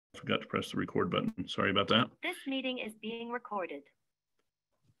forgot to press the record button. Sorry about that. This meeting is being recorded.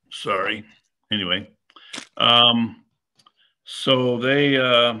 Sorry. Anyway, so they,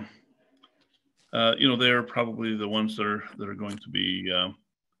 they're probably the ones that are going to be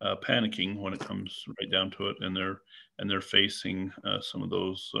panicking when it comes right down to it, and they're facing some of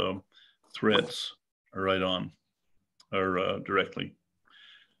those threats right on or directly.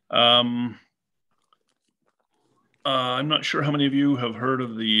 I'm not sure how many of you have heard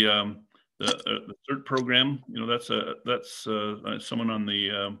of the CERT program. You know, that's someone on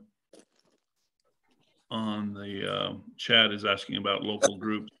the chat is asking about local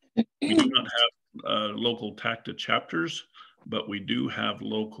groups. We do not have local TACDA chapters, but we do have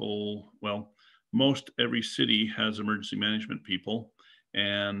local. Well, most every city has emergency management people,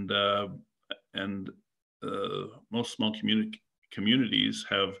 and most small communities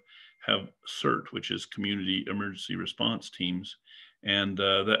have CERT, which is Community Emergency Response Teams, and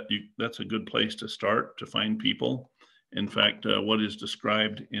that's a good place to start to find people. In fact, what is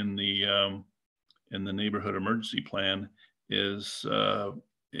described in the neighborhood emergency plan is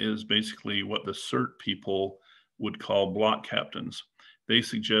basically what the CERT people would call block captains. They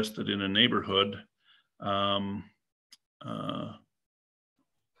suggest that in a neighborhood,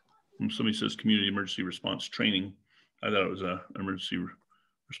 somebody says community emergency response training. I thought it was an emergency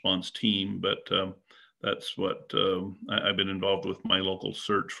response team, but that's what I've been involved with my local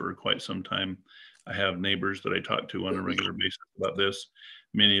CERT for quite some time. I have neighbors that I talk to on a regular basis about this.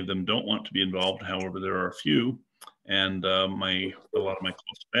 Many of them don't want to be involved. However, there are a few, and a lot of my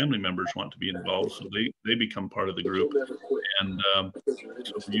close family members want to be involved, so they become part of the group. And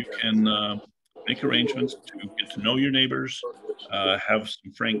so you can make arrangements to get to know your neighbors, have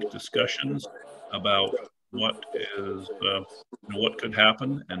some frank discussions about what is what could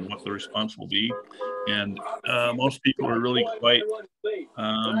happen and what the response will be. And most people are really quite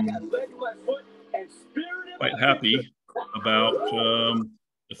happy about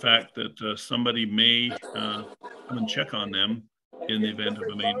the fact that somebody may come and check on them in the event of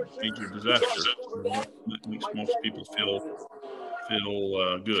a major disaster. That makes most people feel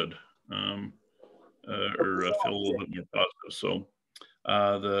good or feel a little bit more positive. So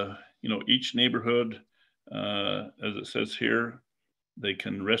each neighborhood, as it says here, they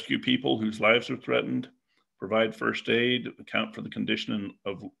can rescue people whose lives are threatened, provide first aid, account for the condition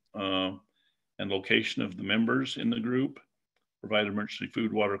of and location of the members in the group, provide emergency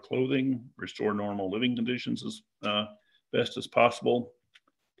food, water, clothing, restore normal living conditions as best as possible,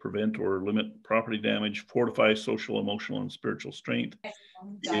 prevent or limit property damage, fortify social, emotional, and spiritual strength,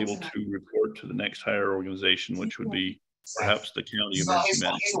 be able to report to the next higher organization, which would be perhaps the county emergency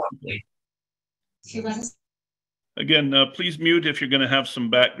management. Again, please mute if you're going to have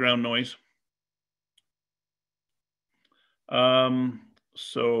some background noise.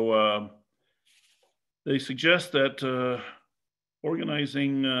 They suggest that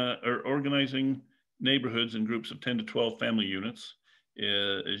organizing neighborhoods in groups of 10 to 12 family units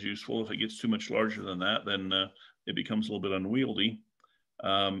is useful. If it gets too much larger than that, then it becomes a little bit unwieldy.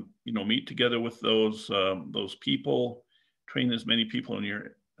 Meet together with those people, train as many people in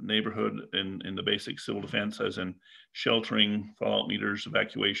your neighborhood in the basic civil defense, as in sheltering, fallout meters,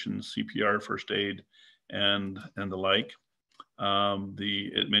 evacuations, CPR, first aid, and the like.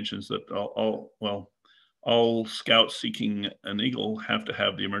 It mentions that all scouts seeking an Eagle have to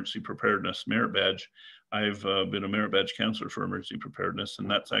have the emergency preparedness merit badge. I've been a merit badge counselor for emergency preparedness, and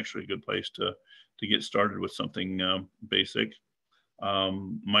that's actually a good place to get started with something basic.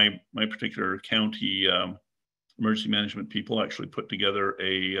 My particular county emergency management people actually put together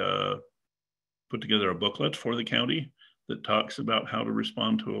a booklet for the county that talks about how to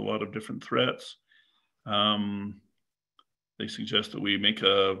respond to a lot of different threats. They suggest that we make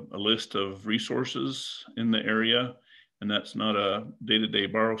a list of resources in the area, and that's not a day-to-day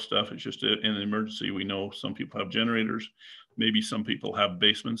borrow stuff. It's just in an emergency. We know some people have generators. Maybe some people have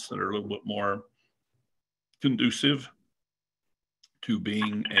basements that are a little bit more conducive to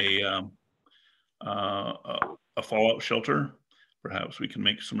being a fallout shelter. Perhaps we can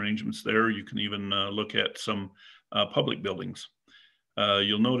make some arrangements there. You can even look at some public buildings.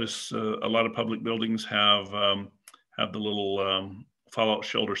 You'll notice a lot of public buildings have the little fallout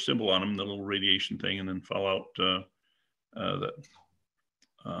shelter symbol on them, the little radiation thing, and then fallout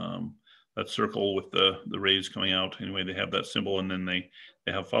that circle with the rays coming out. Anyway, they have that symbol, and then they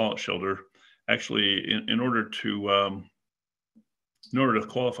have fallout shelter. Actually, in order to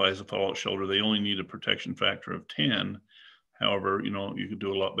qualify as a fallout shelter, they only need a protection factor of 10. However, you could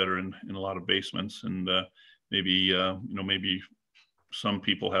do a lot better in a lot of basements, and maybe some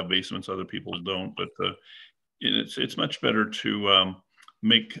people have basements, other people don't. But it's much better to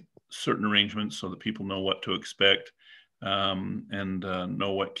make certain arrangements so that people know what to expect, and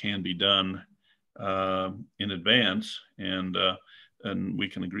know what can be done in advance, and we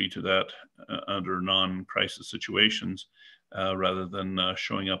can agree to that under non-crisis situations, rather than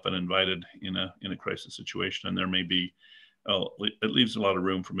showing up uninvited in a crisis situation. And there may be, it leaves a lot of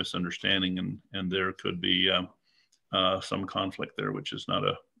room for misunderstanding, and there could be some conflict there, which is not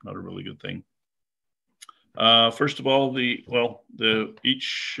a really good thing. First of all, that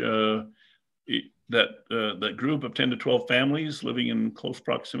group of 10 to 12 families living in close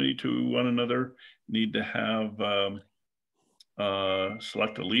proximity to one another need to have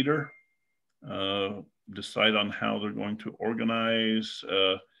select a leader, decide on how they're going to organize,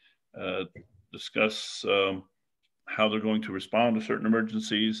 discuss how they're going to respond to certain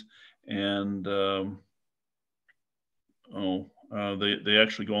emergencies, and they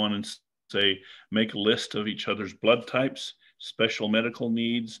actually go on and say, make a list of each other's blood types, special medical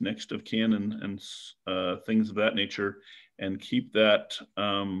needs, next of kin, and things of that nature, and keep that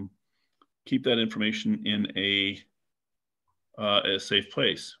information in a safe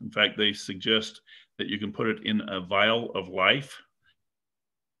place. In fact, they suggest that you can put it in a vial of life,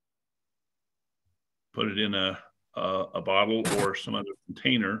 put it in a bottle or some other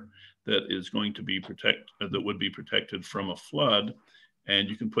container that is going to be that would be protected from a flood, and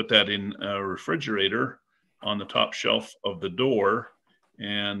you can put that in a refrigerator on the top shelf of the door,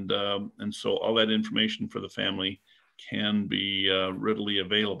 and so all that information for the family can be readily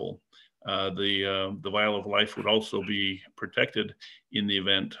available. The vial of life would also be protected in the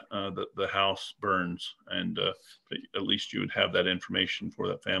event that the house burns, and at least you would have that information for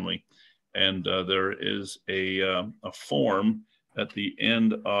that family. And there is a form at the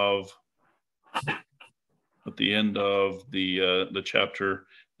end of the chapter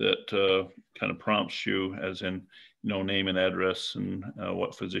that kind of prompts you, as in, name and address, and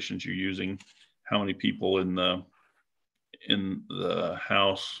what physicians you're using, how many people in the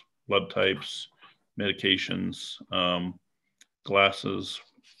house, blood types, medications, glasses,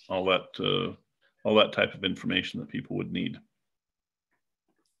 all that type of information that people would need.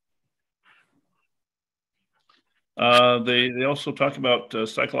 They also talk about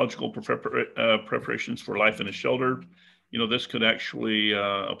psychological preparations for life in a shelter. This could actually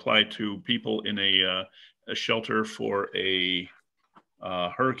apply to people in a shelter for a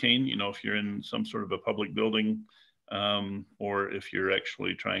hurricane. If you're in some sort of a public building, or if you're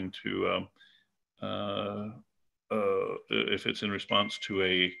actually trying to, if it's in response to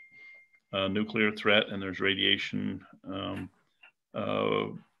a nuclear threat and there's radiation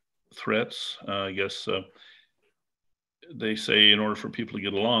threats, I guess. They say in order for people to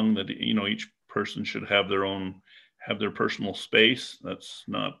get along that each person should have their personal space. That's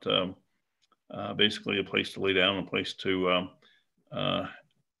not basically a place to lay down, a place to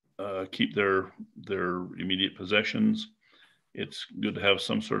keep their immediate possessions. It's good to have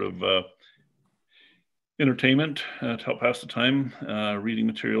some sort of entertainment to help pass the time, reading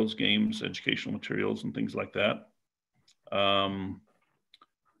materials, games, educational materials, and things like that.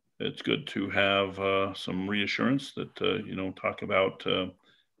 It's good to have some reassurance that, talk about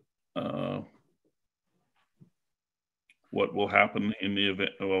what will happen in the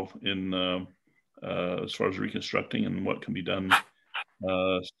event, as far as reconstructing and what can be done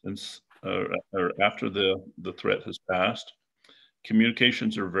since or after the threat has passed.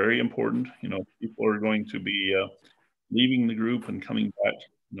 Communications are very important. People are going to be leaving the group and coming back.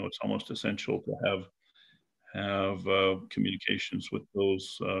 It's almost essential to have communications with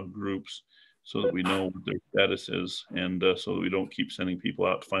those groups so that we know what their status is, and so that we don't keep sending people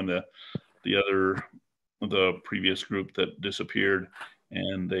out to find the previous group that disappeared,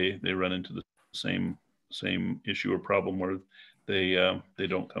 and they run into the same issue or problem where they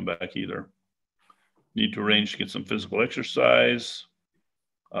don't come back either. Need to arrange to get some physical exercise.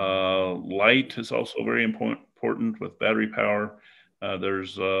 Light is also very important with battery power.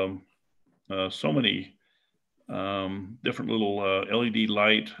 There's so many different little LED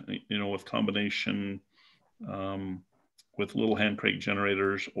light, with combination with little hand crank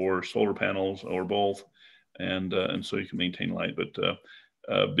generators or solar panels or both, and so you can maintain light. But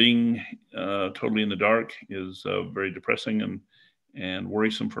being totally in the dark is very depressing and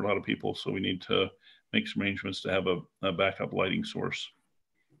worrisome for a lot of people. So we need to make some arrangements to have a backup lighting source.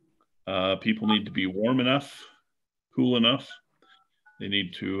 People need to be warm enough, cool enough. They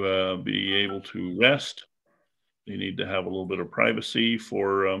need to be able to rest. They need to have a little bit of privacy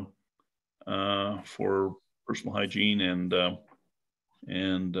for personal hygiene and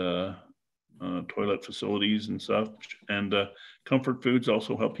toilet facilities and stuff. And comfort foods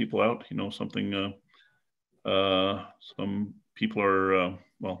also help people out. Some people are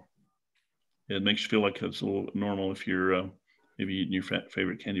it makes you feel like it's a little normal if you're maybe eating your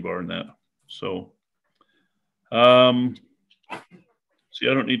favorite candy bar and that. So, see,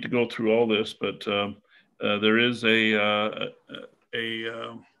 I don't need to go through all this, but there is a,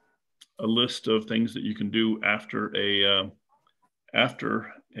 a list of things that you can do after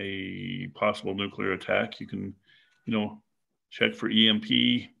a possible nuclear attack. You can, you know, check for EMP,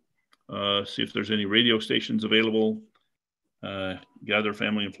 see if there's any radio stations available, gather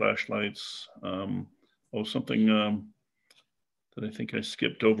family and flashlights. Something that I think I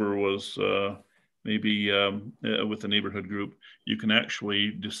skipped over was maybe with the neighborhood group, you can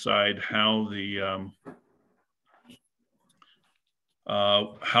actually decide how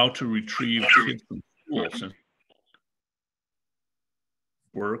how to retrieve kids from school. Since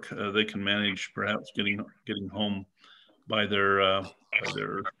work, they can manage perhaps getting home by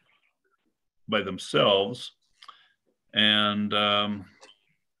by themselves, and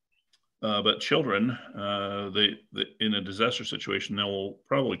but children, they in a disaster situation, they'll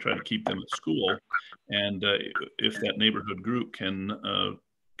probably try to keep them at school, and if that neighborhood group can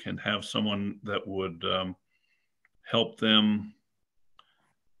have someone that would help them,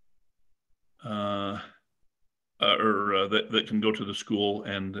 or that can go to the school,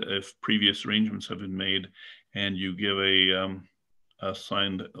 and if previous arrangements have been made, and you give a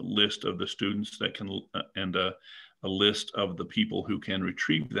signed list of the students that can, and a list of the people who can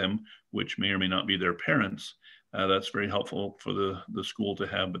retrieve them, which may or may not be their parents. That's very helpful for the school to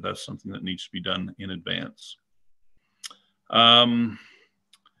have, but that's something that needs to be done in advance. Of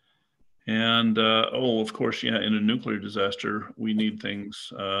course, yeah, in a nuclear disaster, we need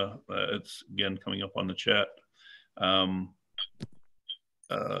things, it's again coming up on the chat.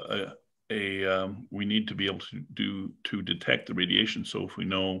 We need to be able to detect the radiation. So if we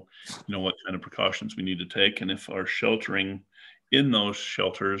know what kind of precautions we need to take, and if our sheltering in those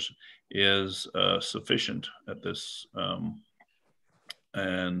shelters is sufficient at this, so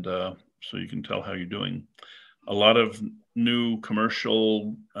you can tell how you're doing. A lot of new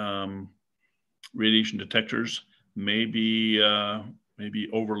commercial radiation detectors may be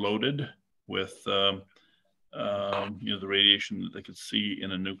overloaded with the radiation that they could see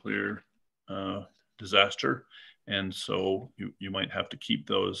in a nuclear disaster, and so you might have to keep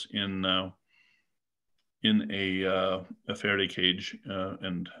those in a Faraday cage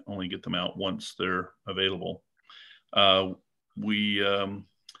and only get them out once they're available.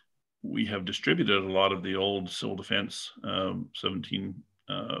 We have distributed a lot of the old civil defense 17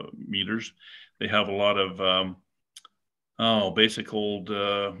 meters. They have a lot of basic old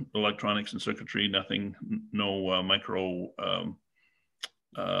electronics and circuitry, no micro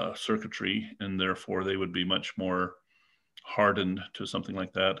circuitry, and therefore they would be much more hardened to something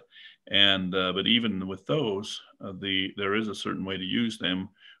like that. And but even with those, there is a certain way to use them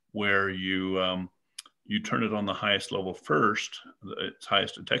where you turn it on the highest level first, its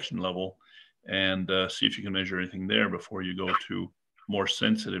highest detection level, and see if you can measure anything there before you go to more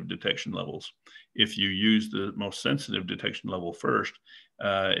sensitive detection levels. If you use the most sensitive detection level first,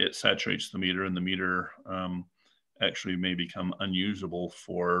 it saturates the meter, and the meter actually may become unusable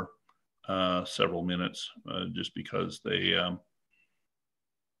for several minutes just because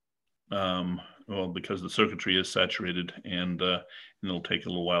because the circuitry is saturated, and it'll take a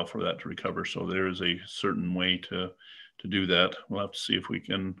little while for that to recover. So there is a certain way to do that. We'll have to see if we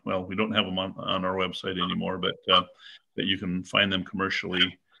can. Well, we don't have them on our website anymore, but that you can find them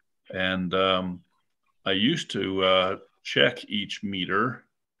commercially. And I used to check each meter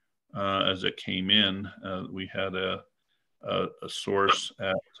as it came in. We had a source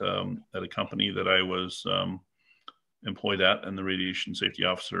at a company that I was employed at, and the radiation safety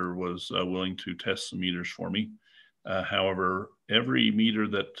officer was willing to test some meters for me. However, every meter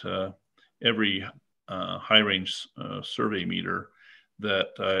every high range survey meter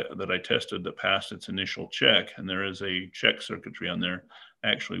that I tested that passed its initial check, and there is a check circuitry on there,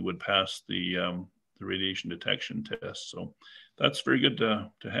 actually would pass the radiation detection test. So that's very good to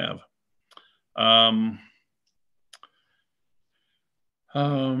have.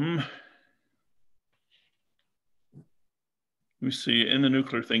 Let me see, in the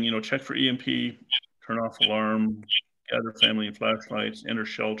nuclear thing, check for EMP, turn off alarm, gather family and flashlights, enter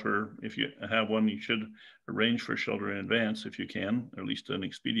shelter. If you have one, you should arrange for shelter in advance if you can, or at least an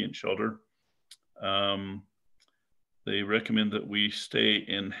expedient shelter. They recommend that we stay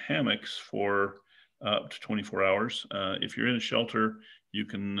in hammocks for up to 24 hours. If you're in a shelter, you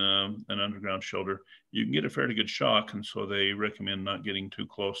can, an underground shelter, you can get a fairly good shock, and so they recommend not getting too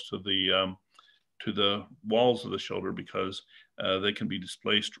close to the walls of the shelter, because they can be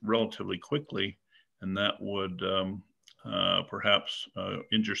displaced relatively quickly, and that would perhaps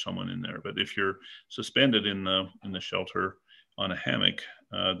injure someone in there. But if you're suspended in the shelter on a hammock,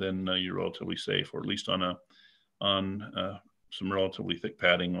 then you're relatively safe, or at least on some relatively thick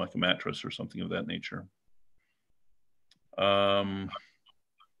padding like a mattress or something of that nature.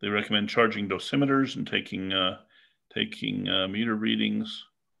 They recommend charging dosimeters and taking meter readings.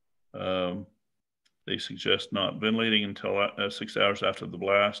 They suggest not ventilating until 6 hours after the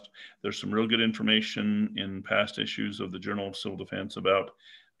blast. There's some real good information in past issues of the Journal of Civil Defense about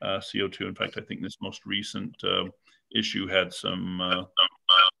CO2. In fact, I think this most recent issue had some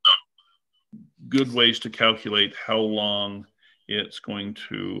good ways to calculate how long it's going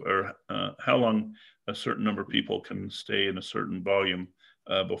to, or how long a certain number of people can stay in a certain volume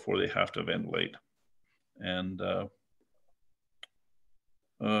before they have to ventilate. And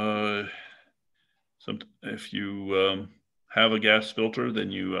if you have a gas filter,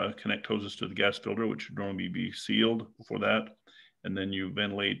 then you connect hoses to the gas filter, which should normally be sealed before that, and then you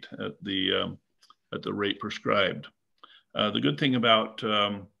ventilate at the rate prescribed. The good thing about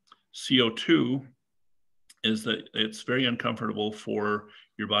CO2 is that it's very uncomfortable for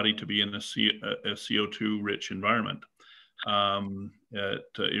your body to be in a CO2-rich environment. It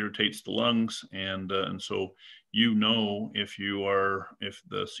irritates the lungs, and so if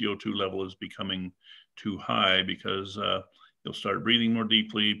the CO2 level is becoming too high, because you'll start breathing more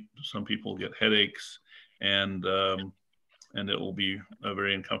deeply. Some people get headaches, and it will be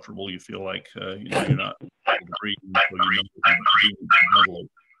very uncomfortable. You feel like you're not able to breathe until you know that you need to ventilate.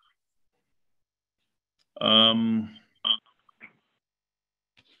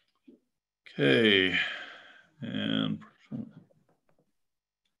 Okay, and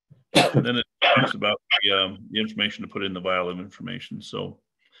then it talks about the information to put in the vial of information. So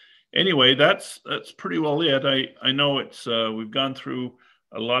anyway, that's pretty well it. I know it's we've gone through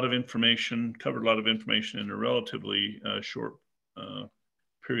a lot of information, covered a lot of information in a relatively short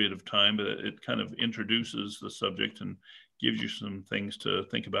period of time, but it kind of introduces the subject and gives you some things to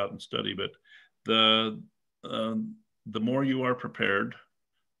think about and study. But the more you are prepared,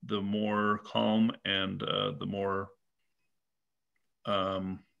 the more calm and the more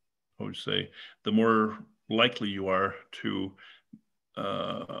what would you say, the more likely you are to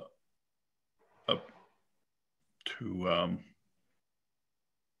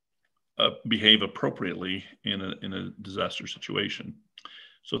behave appropriately in a disaster situation.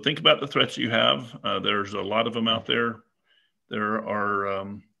 So think about the threats you have. There's a lot of them out there. There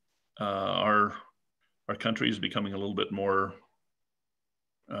are our country is becoming a little bit more.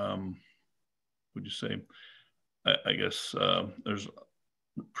 Would you say? I guess there's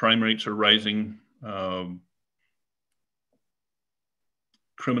crime rates are rising.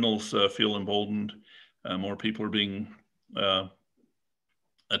 Criminals feel emboldened. More people are being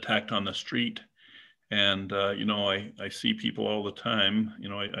attacked on the street. And, I see people all the time.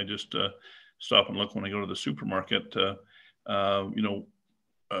 I just stop and look when I go to the supermarket.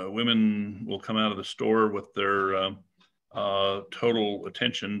 Women will come out of the store with their total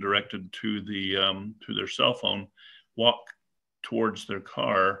attention directed to their cell phone, walk towards their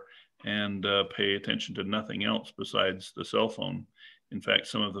car, and pay attention to nothing else besides the cell phone. In fact,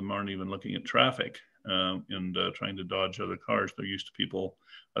 some of them aren't even looking at traffic and trying to dodge other cars. They're used to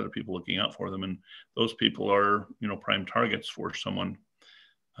other people looking out for them, and those people are, prime targets for someone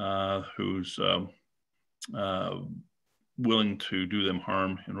who's willing to do them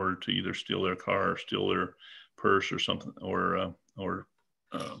harm in order to either steal their car or steal their purse or something, or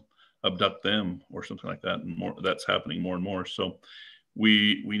abduct them or something like that. And more, that's happening more and more. So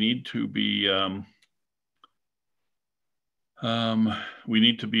we need to be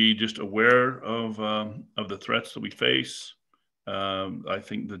just aware of the threats that we face. I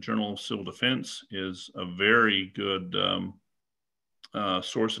think the Journal of Civil Defense is a very good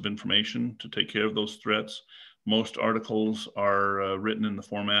source of information to take care of those threats. Most articles are written in the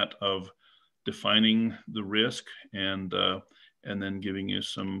format of defining the risk and then giving you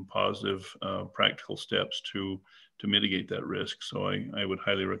some positive practical steps to mitigate that risk. So I would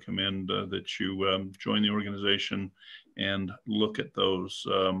highly recommend that you join the organization and look at those,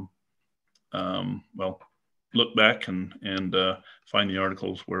 look back and find the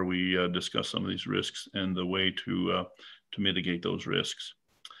articles where we discuss some of these risks and the way to mitigate those risks.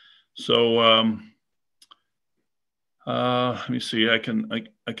 So let me see. I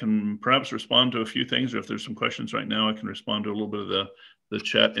can perhaps respond to a few things, or if there's some questions right now, I can respond to a little bit of the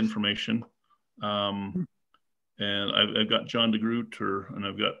chat information. And I've got John DeGroot, and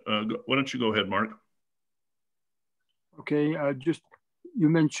I've got. Why don't you go ahead, Mark? Okay. You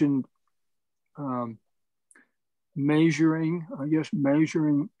mentioned measuring. I guess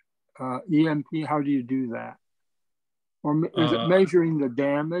measuring EMP. How do you do that? Or is it measuring the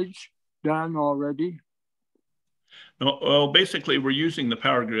damage done already? No, well, basically, we're using the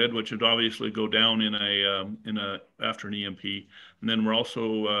power grid, which would obviously go down in a after an EMP, and then we're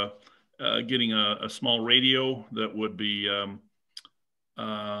also getting a small radio that would be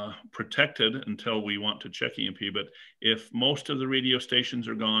protected until we want to check EMP. But if most of the radio stations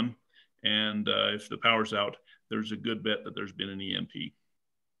are gone, and if the power's out, there's a good bet that there's been an EMP.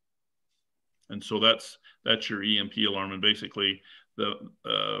 And so that's your EMP alarm, and basically the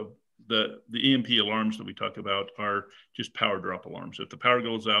EMP alarms that we talk about are just power drop alarms. If the power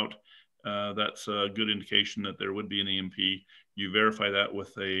goes out, that's a good indication that there would be an EMP. You verify that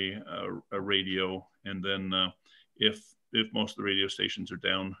with a radio, and then if most of the radio stations are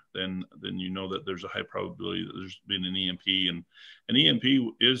down, then you know that there's a high probability that there's been an EMP, and an EMP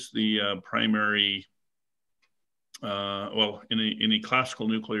is the primary. Well, in a classical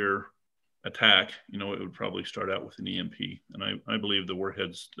nuclear attack, you know, it would probably start out with an EMP, and I believe the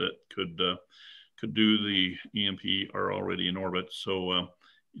warheads that could do the EMP are already in orbit. So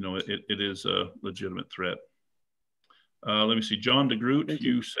you know, it is a legitimate threat. Let me see, John DeGroot,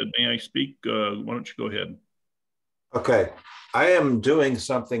 you said, may I speak? Why don't you go ahead? Okay, I am doing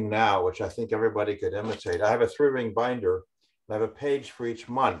something now which I think everybody could imitate. I have a 3-ring binder. I have a page for each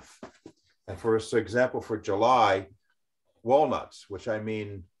month, and for example, for July, walnuts, which I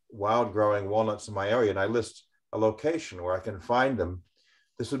mean wild growing walnuts in my area, and I list a location where I can find them.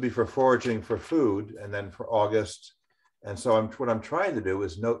 This would be for foraging for food, and then for August. And so what I'm trying to do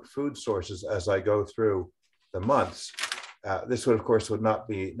is note food sources as I go through the months. This would, of course, would not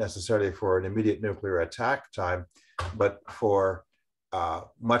be necessarily for an immediate nuclear attack time, but for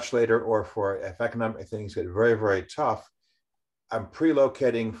much later, or for if economic things get very, very tough. I'm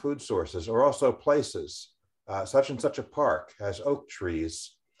pre-locating food sources, or also places. Such and such a park has oak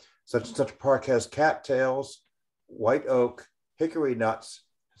trees. Such and such a park has cattails, white oak, hickory nuts,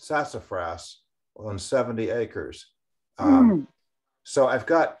 sassafras on 70 acres. So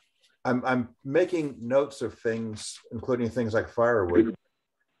I'm making notes of things, including things like firewood.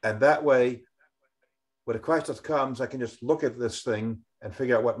 And that way, when a crisis comes, I can just look at this thing and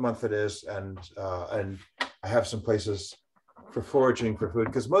figure out what month it is. And I have some places for foraging for food,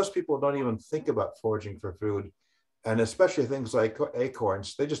 because most people don't even think about foraging for food. And especially things like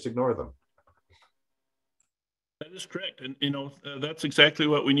acorns, they just ignore them. That is correct. And, you know, that's exactly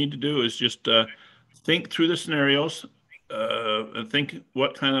what we need to do, is just think through the scenarios, and think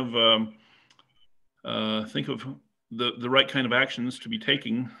what kind of, think of the right kind of actions to be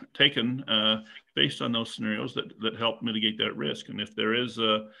taken based on those scenarios that help mitigate that risk. And if there is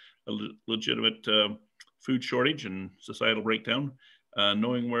a legitimate food shortage and societal breakdown,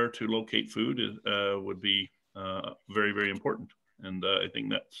 knowing where to locate food would be very, very important. And I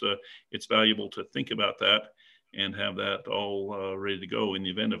think that's it's valuable to think about that and have that all ready to go in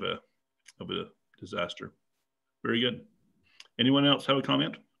the event of a disaster. Very good. Anyone else have a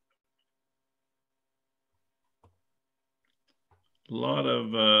comment? A lot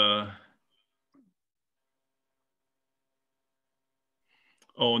of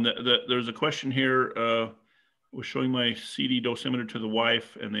oh, and there's a question here. Was showing my CD dosimeter to the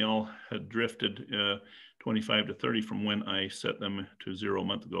wife, and they all had drifted 25 to 30 from when I set them to 0 a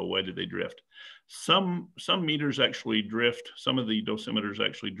month ago. Why did they drift? Some meters actually drift. Some of the dosimeters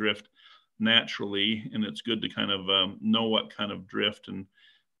actually drift naturally, and it's good to kind of know what kind of drift and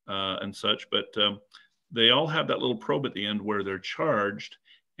such. But they all have that little probe at the end where they're charged,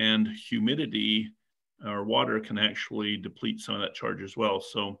 and humidity or water can actually deplete some of that charge as well.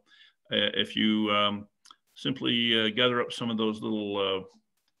 So if you simply gather up some of those little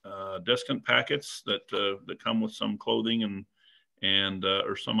descant packets that come with some clothing and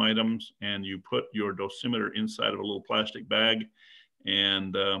or some items, and you put your dosimeter inside of a little plastic bag,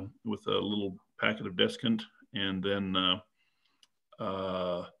 and with a little packet of descant, and then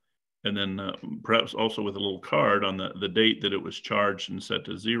perhaps also with a little card on the date that it was charged and set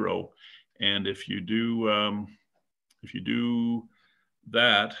to 0. And if you do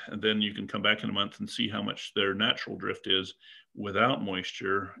that, and then you can come back in a month and see how much their natural drift is without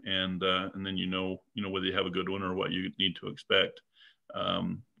moisture, and then you know whether you have a good one or what you need to expect.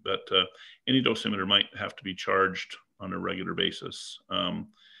 But any dosimeter might have to be charged on a regular basis, and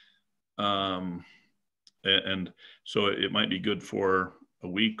so it might be good for a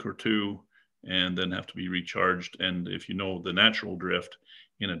week or two, and then have to be recharged. And if you know the natural drift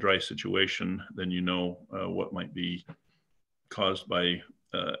in a dry situation, then you know what might be caused by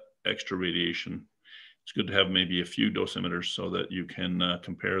extra radiation. It's good to have maybe a few dosimeters so that you can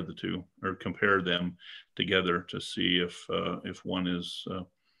compare the two, or compare them together to see if one is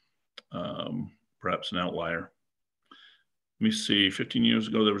perhaps an outlier. let me see, 15 years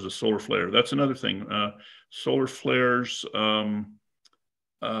ago, there was a solar flare. That's another thing. Solar flares, and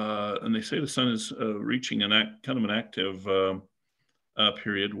they say the sun is reaching kind of an active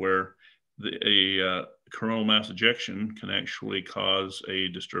period where a coronal mass ejection can actually cause a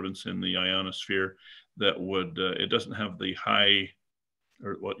disturbance in the ionosphere that would, it doesn't have the high,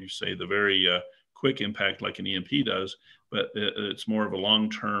 or what you say, the very quick impact like an EMP does, but it's more of a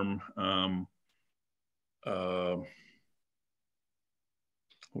long-term, what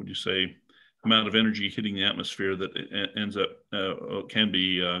would you say, amount of energy hitting the atmosphere that ends up, can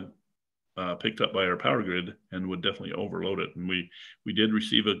be picked up by our power grid and would definitely overload it. And we did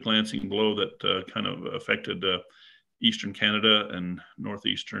receive a glancing blow that kind of affected Eastern Canada and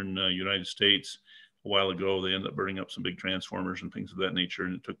Northeastern United States a while ago. They ended up burning up some big transformers and things of that nature,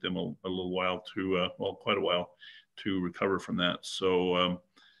 and it took them a little while to, well, quite a while to recover from that. So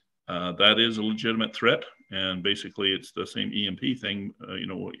that is a legitimate threat, and basically it's the same EMP thing. You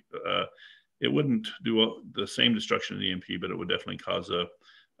know, it wouldn't do the same destruction of the EMP, but it would definitely cause a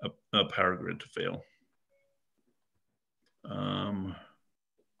power grid to fail. And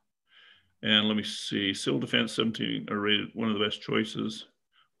let me see, Civil Defense 17 are rated one of the best choices.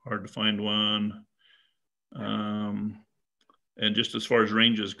 Hard to find one. And just as far as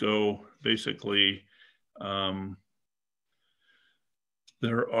ranges go, basically,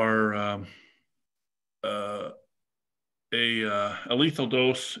 there are a lethal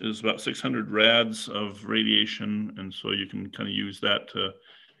dose is about 600 rads of radiation, and so you can kind of use that to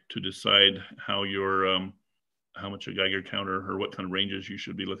decide how your how much a Geiger counter or what kind of ranges you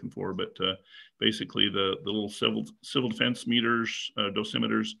should be looking for. But basically, the little civil defense meters,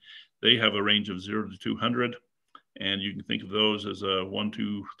 dosimeters, they have a range of 0 to 200, and you can think of those as a 1,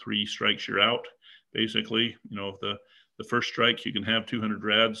 2, 3 strikes, you're out. Basically, you know, if the first strike, you can have 200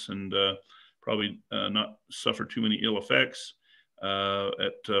 rads and probably not suffer too many ill effects.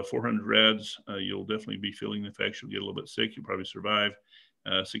 At 400 rads, you'll definitely be feeling the effects. You'll get a little bit sick. You'll probably survive.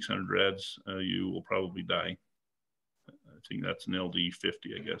 600 rads, you will probably die. I think that's an LD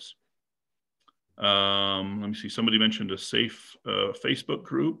 50, I guess. Let me see. Somebody mentioned a safe Facebook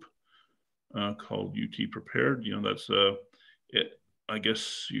group called UT Prepared. You know, that's it. I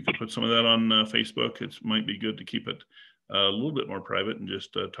guess you could put some of that on Facebook. It might be good to keep it a little bit more private and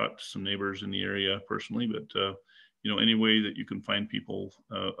just talk to some neighbors in the area personally. But you know, any way that you can find people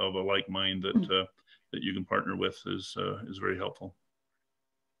of a like mind that that you can partner with is very helpful.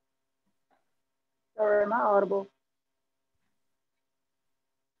 Sorry, am I audible?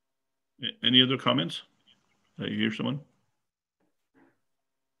 Any other comments? You hear someone?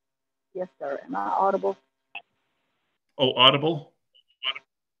 Yes, sir. Am I audible? Oh, audible?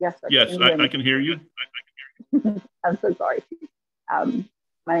 Yes, sir. Yes, I can hear you. I'm so sorry. My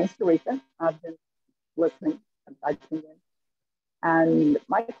name is Teresa. I've been listening since I tuned in. And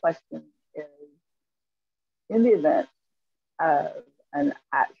my question is, in the event of an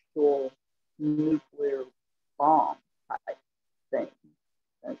actual nuclear bomb type thing,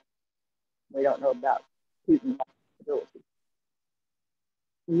 and we don't know about Putin's possibility,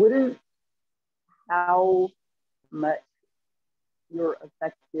 wouldn't how much you're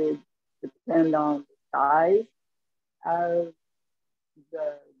affected depend on the size of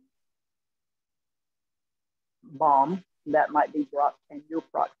the bomb that might be dropped and your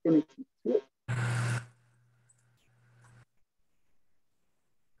proximity to it?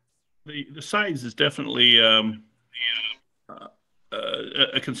 The size is definitely a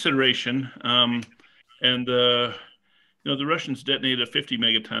consideration, and you know, the Russians detonated a 50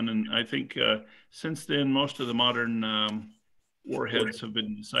 megaton, and I think since then most of the modern warheads have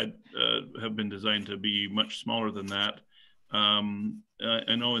been designed to be much smaller than that. I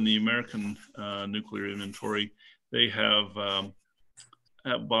know in the American nuclear inventory, they have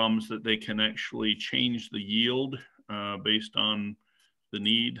bombs that they can actually change the yield based on the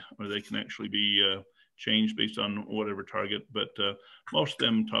need, or they can actually be changed based on whatever target. But most of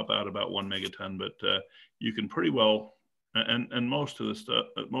them top out about 1 megaton. But you can pretty well, and most of the stuff,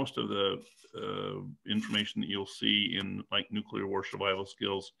 most of the information that you'll see in like nuclear war survival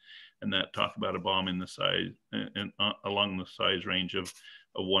skills, and that talk about a bomb in the size and along the size range of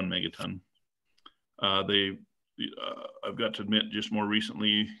 1 megaton. I've got to admit, just more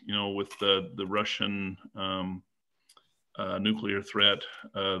recently, you know, with the Russian nuclear threat,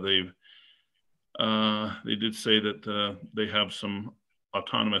 they did say that they have some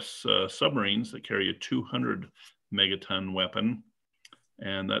autonomous submarines that carry a 200 megaton weapon,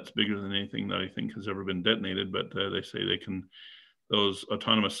 and that's bigger than anything that I think has ever been detonated. But they say they can, those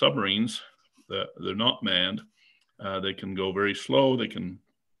autonomous submarines, that they're not manned, they can go very slow. They can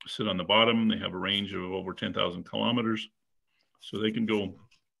sit on the bottom. They have a range of over 10,000 kilometers. So they can go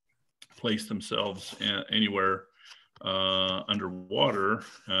place themselves anywhere underwater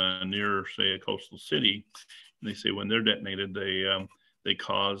near, say, a coastal city. And they say when they're detonated, they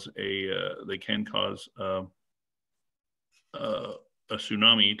can cause a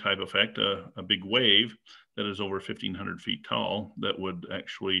tsunami type effect, a big wave that is over 1,500 feet tall that would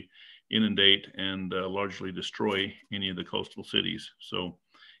actually inundate and largely destroy any of the coastal cities. So,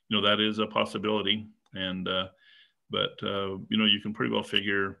 that is a possibility. And but you can pretty well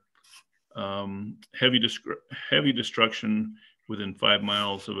figure heavy destruction within 5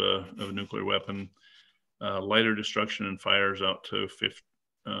 miles of a nuclear weapon, lighter destruction and fires out to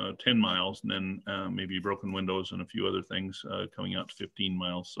 10 miles, and then maybe broken windows and a few other things coming out to 15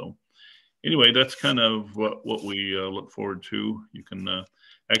 miles. So anyway, that's kind of what we look forward to. You can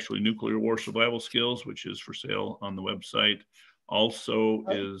actually Nuclear War Survival Skills, which is for sale on the website, also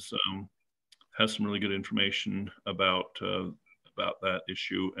has some really good information about that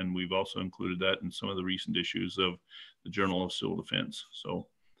issue, and we've also included that in some of the recent issues of the Journal of Civil Defense. So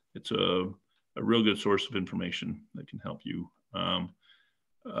it's a real good source of information that can help you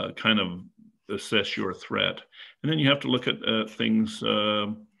kind of assess your threat. And then you have to look at things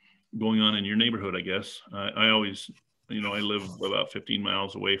going on in your neighborhood, I guess. I always, I live about 15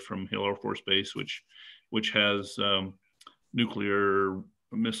 miles away from Hill Air Force Base, which has nuclear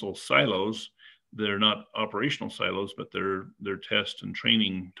missile silos. They're not operational silos, but they're test and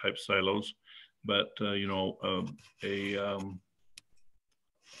training type silos. But an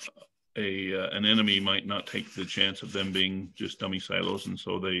enemy might not take the chance of them being just dummy silos, and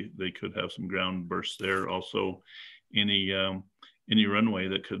so they could have some ground bursts there. Also, any runway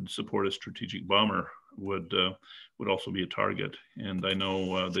that could support a strategic bomber would also be a target. And I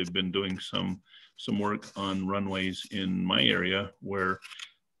know they've been doing some work on runways in my area where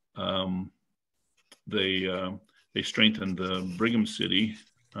they strengthened the Brigham City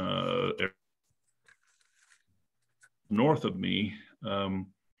north of me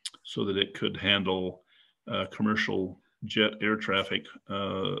so that it could handle commercial jet air traffic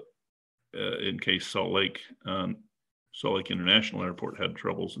in case Salt Lake International Airport had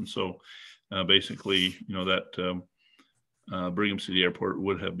troubles. And so basically, that Brigham City Airport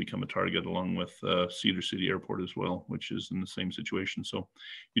would have become a target, along with Cedar City Airport as well, which is in the same situation. So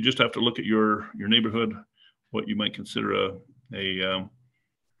you just have to look at your neighborhood, what you might consider a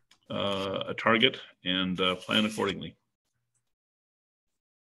target, and plan accordingly.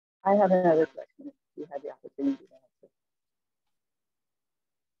 I have another question if you have the opportunity to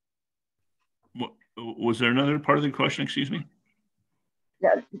answer. Was there another part of the question? Excuse me?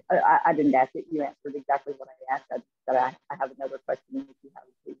 Yeah, I didn't ask it. You answered exactly what I asked. But I have another question if you have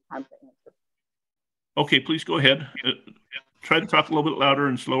the time to answer. Okay, please go ahead. Try to talk a little bit louder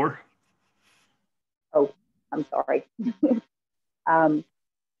and slower. Oh, I'm sorry. Am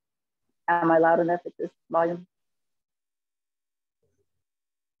I loud enough at this volume?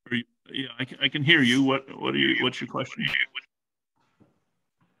 Yeah, I can hear you. What's your question?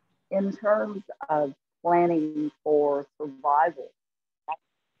 In terms of planning for survival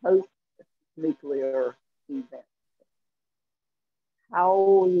post-nuclear event, how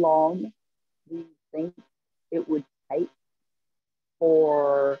long do you think it would take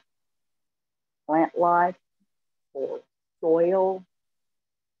for plant life, for soil,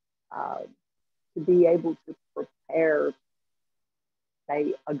 to be able to prepare,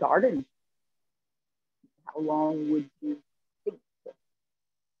 say, a garden? How long would you think?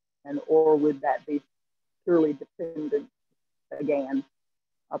 Or would that be purely dependent, again,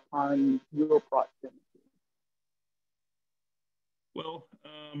 upon your proximity? Well,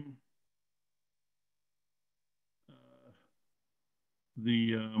 again,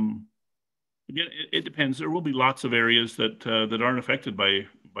 it depends. There will be lots of areas that aren't affected by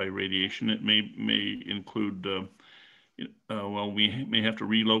radiation. It may include, well, we may have to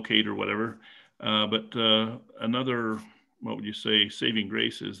relocate or whatever. But another, what would you say, saving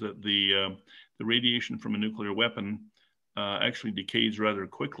grace is that the radiation from a nuclear weapon actually decays rather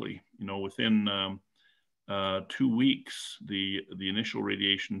quickly. Within 2 weeks, the initial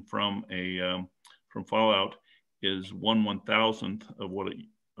radiation from fallout is 1/1000th of what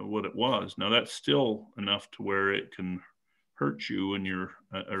it was. Now that's still enough to where it can hurt you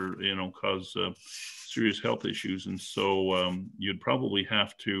and cause serious health issues. And so you'd probably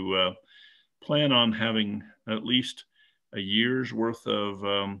have to plan on having at least a year's worth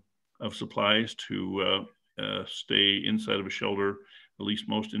of supplies to stay inside of a shelter, at least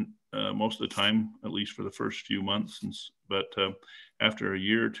most of the time, at least for the first few months. But after a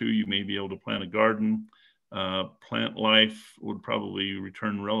year or two, you may be able to plant a garden. Plant life would probably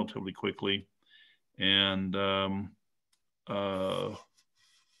return relatively quickly. And and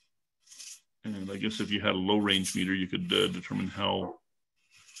I guess if you had a low range meter, you could determine how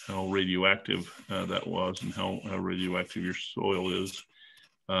radioactive that was and how radioactive your soil is.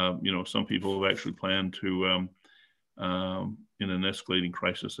 You know, some people have actually planned to, in an escalating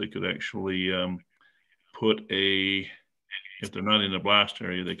crisis, they could actually put if they're not in a blast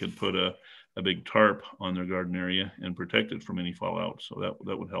area, they could put a big tarp on their garden area and protect it from any fallout. So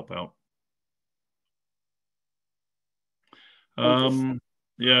that would help out.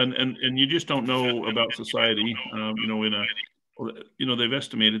 Yeah, and you just don't know about society. You know, they've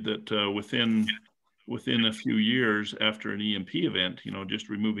estimated that within a few years after an EMP event, you know, just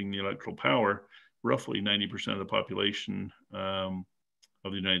removing the electrical power, roughly 90% of the population of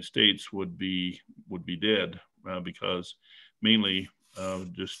the United States would be dead because mainly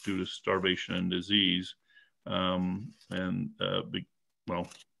just due to starvation and disease, well,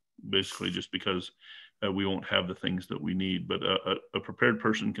 basically just because we won't have the things that we need. But a prepared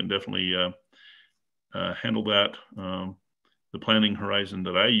person can definitely handle that. The planning horizon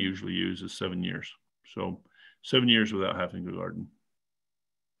that I usually use is 7 years. So 7 years without having to garden.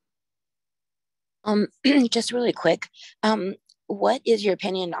 Just really quick, what is your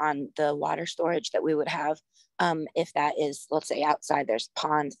opinion on the water storage that we would have if that is, let's say, outside there's a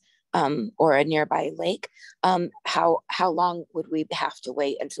pond or a nearby lake? How long would we have to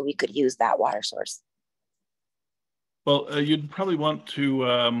wait until we could use that water source? Well, you'd probably want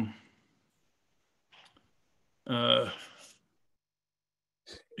to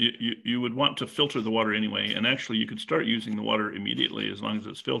you would want to filter the water anyway, and actually you could start using the water immediately as long as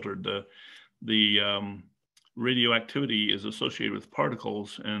it's filtered. The radioactivity is associated with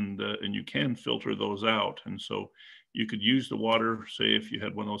particles, and you can filter those out. And so you could use the water, say if you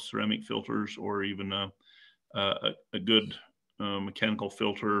had one of those ceramic filters, or even a good mechanical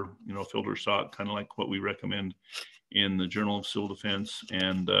filter, you know, filter sock, kind of like what we recommend in the Journal of Civil Defense,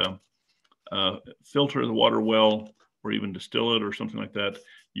 and filter the water well, or even distill it or something like that.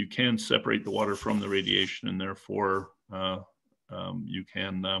 You can separate the water from the radiation, and therefore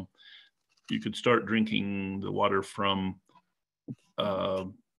you could start drinking the water from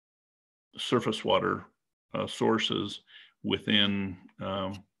surface water sources within,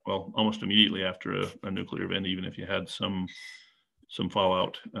 well, almost immediately after a nuclear event, even if you had some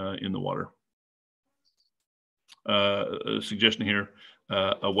fallout in the water. A suggestion here,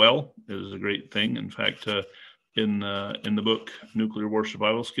 a well is a great thing. In fact, in the book Nuclear War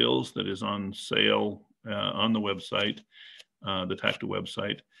Survival Skills, that is on sale on the website, the TACDA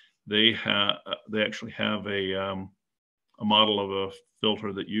website, they actually have a model of a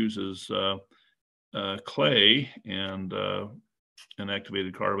filter that uses clay and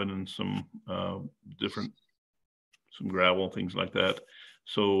activated carbon and some gravel, things like that.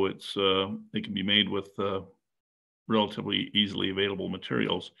 So it can be made with relatively easily available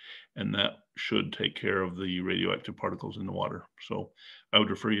materials, and that should take care of the radioactive particles in the water. So I would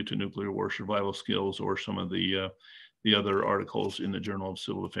refer you to Nuclear War Survival Skills or some of the other articles in the Journal of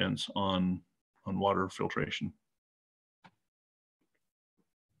Civil Defense on water filtration.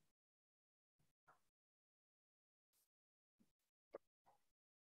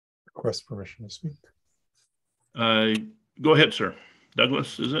 Request permission to speak. Go ahead, sir.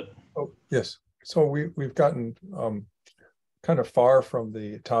 Douglas, is it? Oh, yes. So we've gotten kind of far from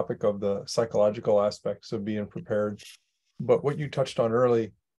the topic of the psychological aspects of being prepared. But what you touched on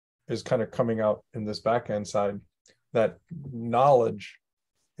early is kind of coming out in this back end side, that knowledge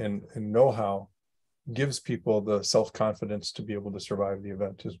and know-how gives people the self-confidence to be able to survive the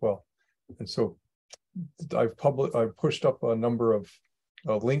event as well. And so I've pushed up a number of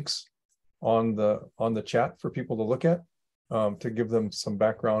links on the chat for people to look at, to give them some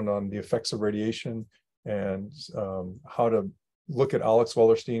background on the effects of radiation and how to look at Alex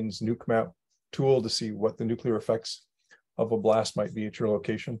Wallerstein's nuke map tool to see what the nuclear effects of a blast might be at your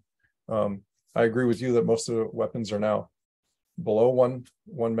location. I agree with you that most of the weapons are now below one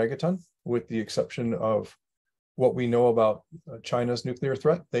megaton, with the exception of what we know about China's nuclear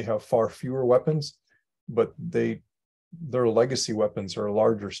threat. They have far fewer weapons, but their legacy weapons are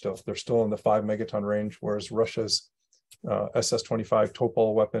larger still. They're still in the 5 megaton range, whereas Russia's SS-25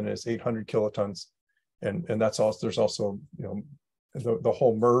 Topol weapon is 800 kilotons. And that's also, there's also, you know, the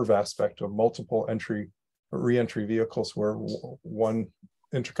whole MIRV aspect of multiple re-entry vehicles, where one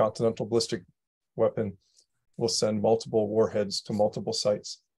intercontinental ballistic weapon will send multiple warheads to multiple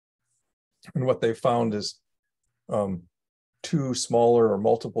sites. And what they found is two smaller or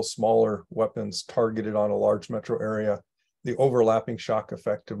multiple smaller weapons targeted on a large metro area, the overlapping shock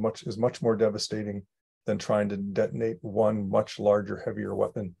effect is much more devastating than trying to detonate one much larger, heavier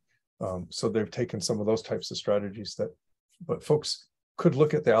weapon. So they've taken some of those types of strategies that but folks could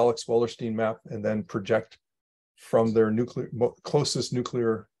look at the Alex Wallerstein map and then project from their closest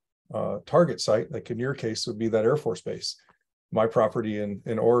nuclear target site, like in your case would be that Air Force Base. My property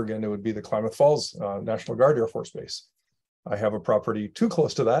in Oregon, it would be the Klamath Falls National Guard Air Force Base. I have a property too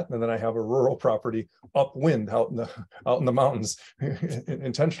close to that, and then I have a rural property upwind out in the mountains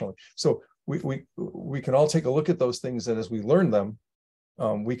intentionally. So we can all take a look at those things, and as we learn them,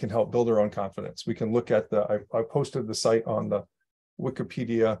 we can help build our own confidence. We can look at I posted the site on the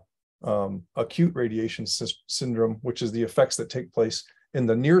Wikipedia, acute radiation syndrome, which is the effects that take place in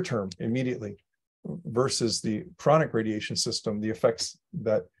the near term immediately, versus the chronic radiation system, the effects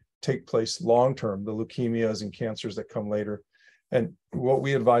that take place long term, the leukemias and cancers that come later. And what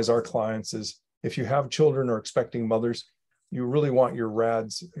we advise our clients is, if you have children or expecting mothers, you really want your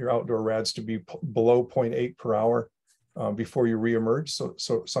rads, your outdoor rads, to be below 0.8 per hour before you reemerge.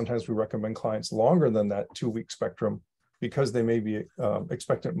 So sometimes we recommend clients longer than that 2-week spectrum, because they may be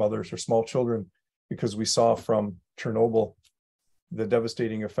expectant mothers or small children, because we saw from Chernobyl the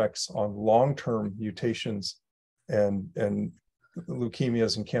devastating effects on long-term mutations and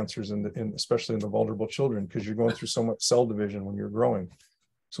leukemias and cancers, especially in the vulnerable children, because you're going through so much cell division when you're growing.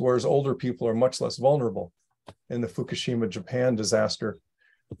 So whereas older people are much less vulnerable. In the Fukushima, Japan disaster,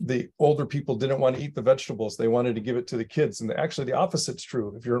 the older people didn't want to eat the vegetables. They wanted to give it to the kids. And actually the opposite's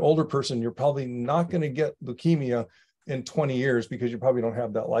true. If you're an older person, you're probably not going to get leukemia in 20 years because you probably don't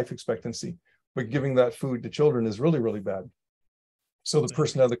have that life expectancy. But giving that food to children is really, really bad. So the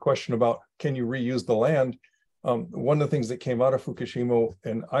person had the question about, can you reuse the land? One of the things that came out of Fukushima,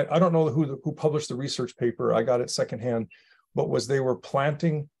 and I don't know who published the research paper, I got it secondhand, but was they were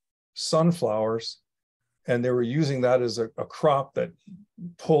planting sunflowers, and they were using that as a crop that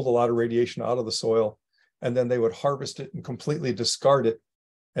pulled a lot of radiation out of the soil, and then they would harvest it and completely discard it.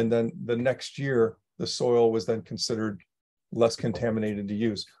 And then the next year, the soil was then considered less contaminated to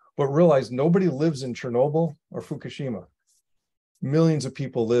use. But realize nobody lives in Chernobyl or Fukushima. Millions of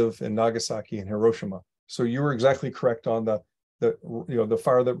people live in Nagasaki and Hiroshima. So you were exactly correct on the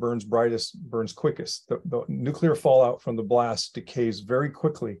fire that burns brightest burns quickest. The nuclear fallout from the blast decays very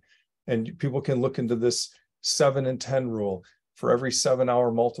quickly. And people can look into this 7 and 10 rule. For every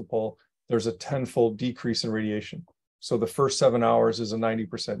 7-hour multiple, there's a 10-fold decrease in radiation. So the first 7 hours is a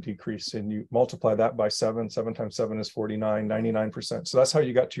 90% decrease, and you multiply that by 7 times 7 is 49, 99%. So that's how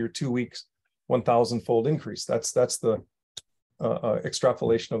you got to your 2 weeks, 1,000-fold increase. That's the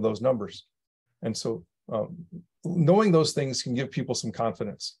extrapolation of those numbers. And so knowing those things can give people some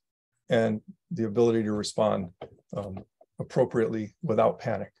confidence and the ability to respond appropriately without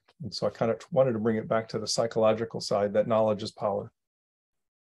panic. And so I kind of wanted to bring it back to the psychological side, that knowledge is power.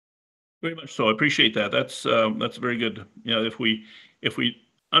 Very much so. I appreciate that. That's very good. You know, if we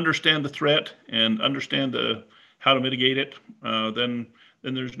understand the threat and understand how to mitigate it, then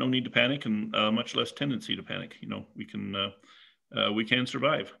there's no need to panic, and much less tendency to panic. You know, we can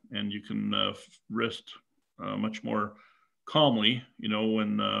survive, and you can rest much more calmly. You know,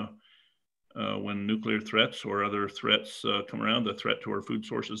 when nuclear threats or other threats come around, the threat to our food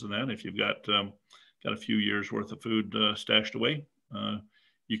sources and that, if you've got a few years worth of food stashed away,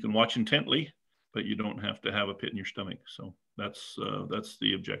 you can watch intently, but you don't have to have a pit in your stomach. So that's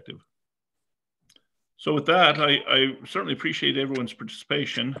the objective. So with that, I certainly appreciate everyone's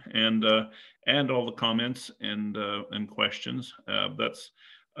participation and all the comments and questions.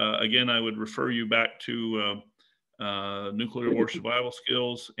 Again, I would refer you back to Nuclear War Survival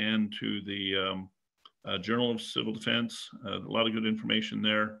Skills and to the Journal of Civil Defense. A lot of good information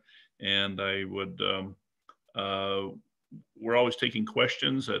there. And I would, we're always taking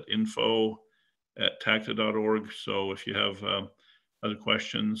questions at info@tacda.org. So if you have other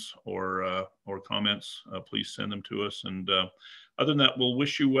questions or comments, please send them to us. And other than that, we'll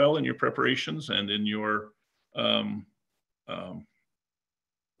wish you well in your preparations and in your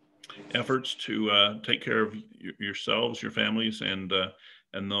efforts to take care of yourselves, your families, and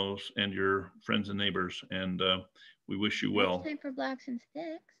those and your friends and neighbors. And we wish you well. It's time for Blocks and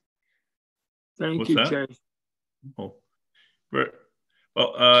Sticks. Thank you, Jay. Oh, well,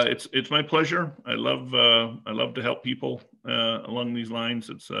 it's my pleasure. I love to help people along these lines.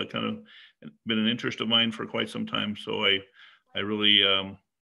 It's kind of been an interest of mine for quite some time. So I really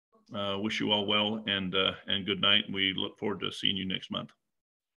wish you all well and good night. We look forward to seeing you next month.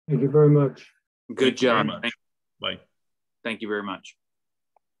 Thank you very much. Good job. Bye. Thank you very much.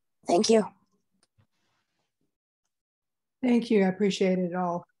 Thank you. Thank you. I appreciate it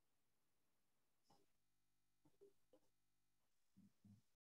all.